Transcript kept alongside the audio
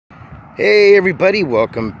Hey everybody,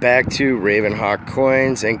 welcome back to Ravenhawk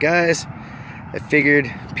Coins. And guys, I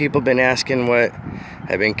figured people been asking what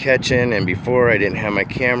I've been catching, and before I didn't have my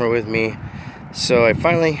camera with me, so I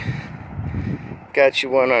finally got you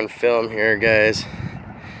one on film here, guys,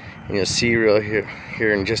 and you'll see real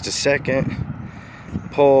here in just a second.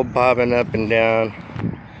 Pole bobbing up and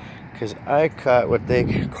down because I caught what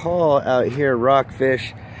they call out here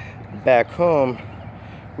rockfish. Back home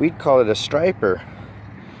we'd call it a striper.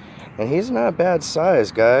 And he's not a bad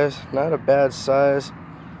size, guys. Not a bad size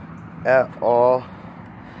at all.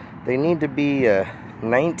 They need to be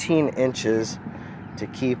 19 inches to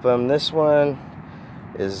keep them. This one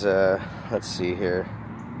is, let's see here.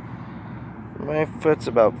 My foot's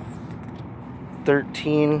about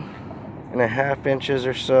 13.5 inches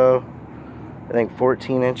or so. I think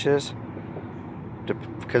 14 inches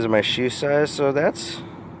because of my shoe size. So that's,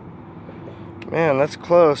 man, that's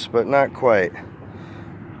close, but not quite.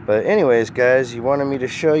 But anyways, guys, you wanted me to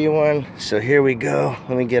show you one, so here we go.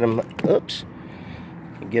 Let me get him, oops,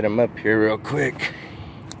 get him up here real quick.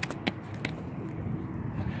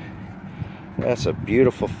 That's a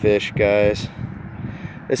beautiful fish, guys.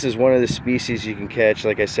 This is one of the species you can catch.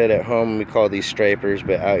 Like I said, at home we call these stripers,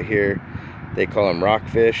 but out here they call them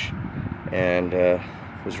rockfish. And it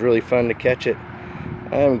was really fun to catch it.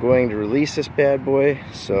 I am going to release this bad boy,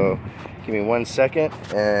 so give me 1 second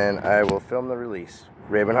and I will film the release.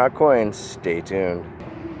 Ravenhawk Coins, stay tuned.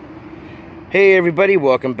 Hey everybody,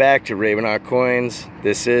 welcome back to Ravenhawk Coins.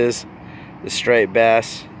 This is the striped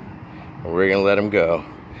bass, and we're gonna let him go.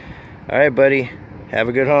 Alright buddy, have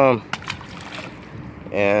a good home.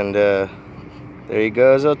 And there he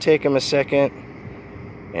goes. It'll take him a second,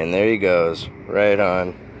 and there he goes, right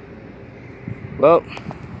on. Well,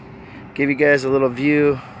 give you guys a little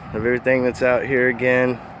view of everything that's out here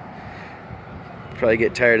again. Probably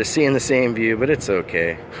get tired of seeing the same view, but it's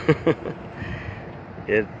okay.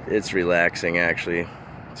 It's relaxing, actually.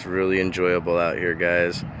 It's really enjoyable out here,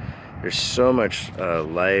 guys. There's so much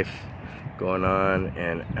life going on,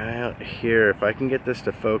 and out here, if I can get this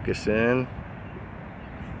to focus in,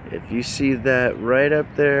 if you see that right up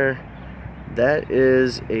there, that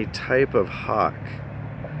is a type of hawk.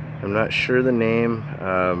 I'm not sure the name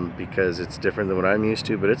because it's different than what I'm used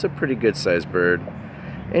to, but it's a pretty good sized bird.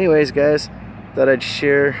 Anyways, guys, thought I'd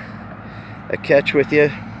share a catch with you.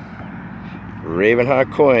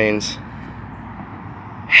 Ravenhawk Coins.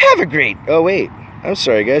 Have a great, oh wait, I'm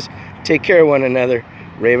sorry guys. Take care of one another.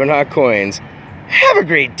 Ravenhawk Coins. Have a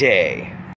great day.